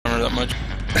Not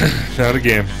much. Not a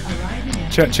game.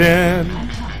 Chan.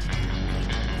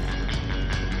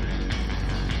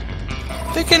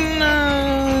 They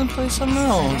can play something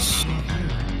else.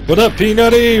 What up,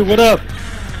 Peanutty? What up?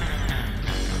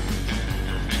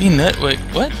 Peanut? Wait,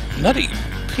 what? Nutty?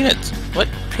 Peanuts? What?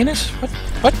 Penis?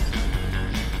 What?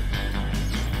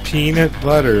 Peanut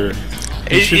butter.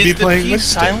 You should be playing P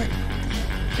lipstick. silent?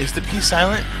 Is the P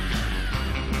silent?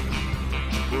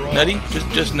 Nutty?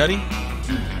 Just nutty?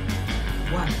 2,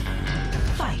 1,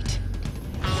 fight.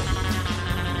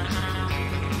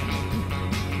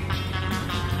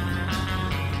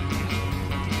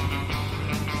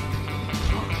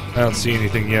 I don't see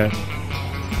anything yet.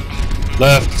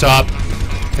 Left, top,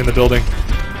 in the building.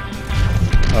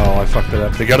 Oh, I fucked it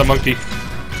up. They got a monkey.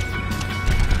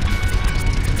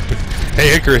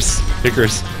 Hey, Icarus.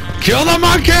 Icarus. Kill the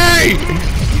monkey!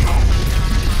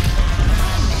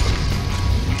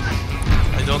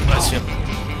 I don't bless him.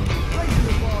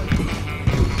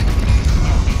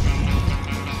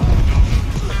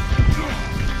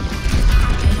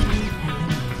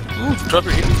 Ooh, drop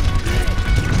your hit.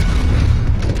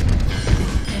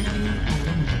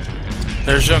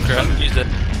 There's Junkrat. He's dead.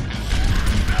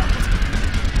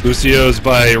 Lucio's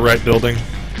by right building.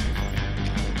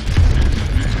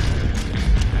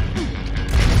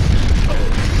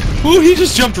 Ooh, he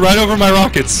just jumped right over my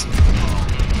rockets.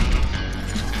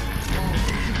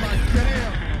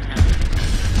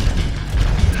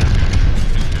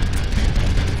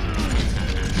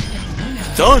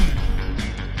 Done.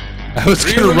 I was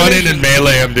gonna run in and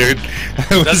melee him, dude. I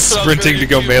was That's what I was sprinting gonna to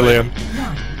go do, melee him.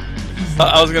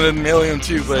 I was gonna melee him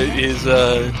too, but his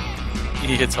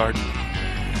he hits hard.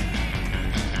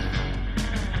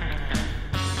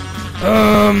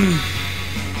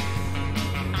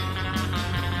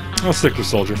 I'll stick with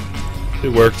Soldier. It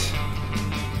worked.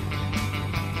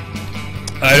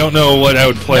 I don't know what I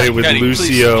would play with Daddy,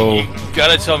 Lucio. Please, you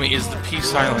gotta tell me, is the P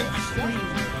silent?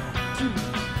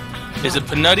 Is it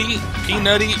Peanutty,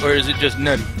 Peanutty, or is it just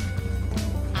Nutty?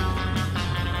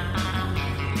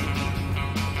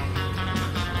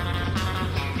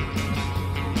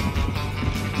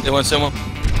 They want someone?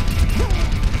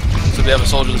 So they have a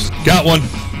soldier. Got one.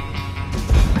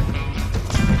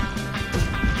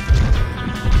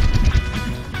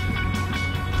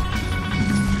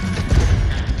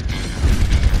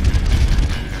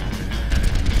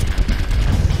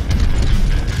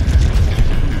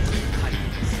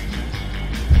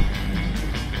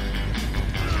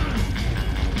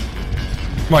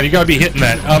 Come on, you gotta be hitting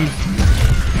that.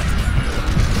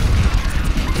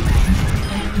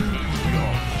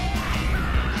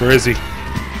 Where is he?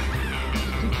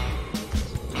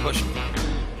 Push.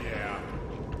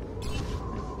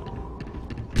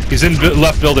 He's in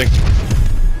left building.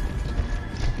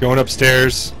 Going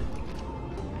upstairs.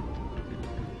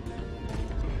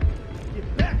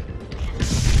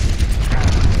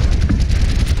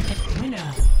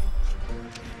 Winner.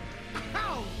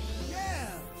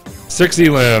 60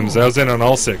 limbs. I was in on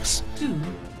all 6.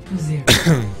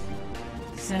 2-0.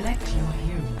 Select your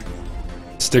hero.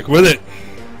 Stick with it.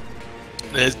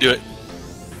 Let's do it.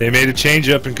 They made a change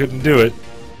up and couldn't do it.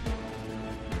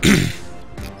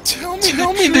 Tell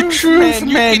me the truth,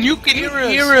 man. You can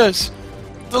hear us.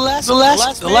 The last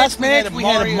match we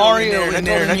had a Mario in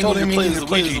there, and I told him he needed to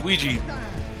play Luigi.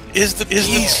 Is the P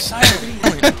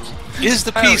silent? Is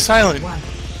the P silent?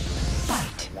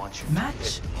 Fight.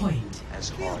 Match point.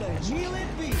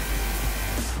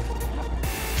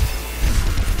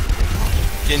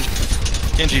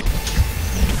 Genji.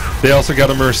 They also got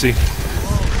a Mercy.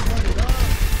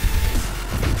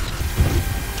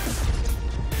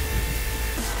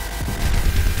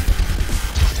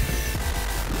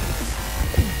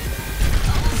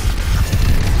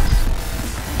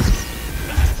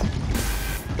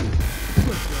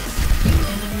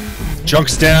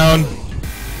 Junk's down.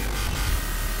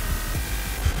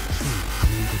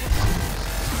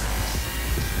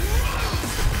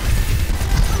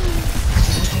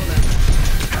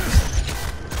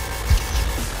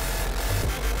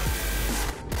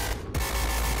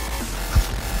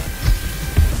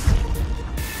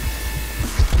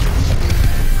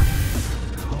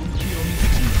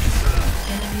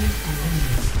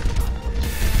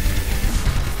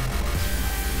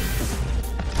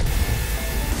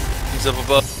 He's up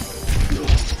above.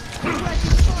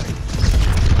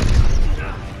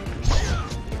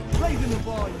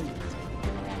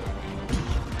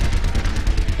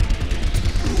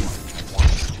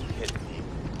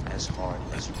 As hard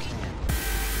as you can.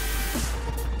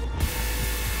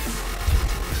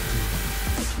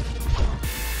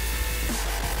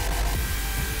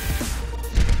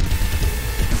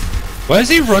 Why is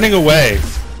he running away?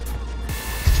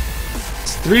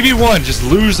 3v1, just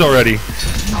lose already.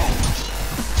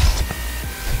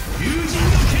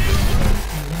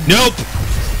 Nope.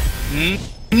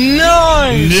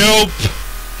 Nice. Nope.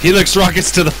 Helix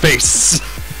rockets to the face.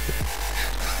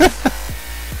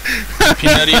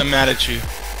 Peanutty, I'm mad at you.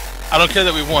 I don't care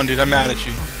that we won, dude. I'm mad at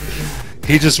you.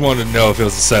 He just wanted to know if it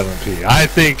was a silent P. I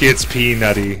think it's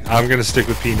Peanutty. I'm gonna stick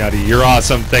with Peanutty. You're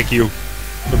awesome. Thank you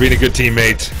for being a good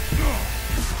teammate.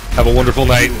 Have a wonderful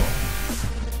night.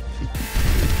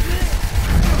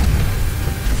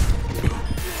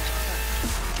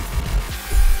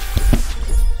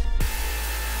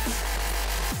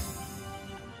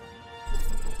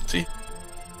 See?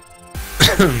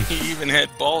 He even had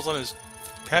balls on his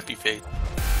happy face.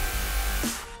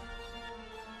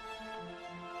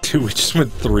 Dude, we just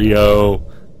went 3-0.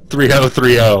 3-0,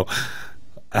 3-0.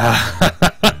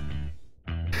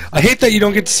 I hate that you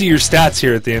don't get to see your stats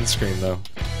here at the end screen, though.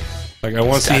 Like, I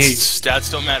want to see... Stats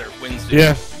don't matter. Wins do.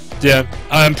 Yeah, yeah.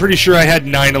 I'm pretty sure I had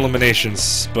 9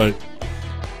 eliminations, but...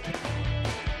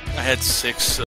 I had 6.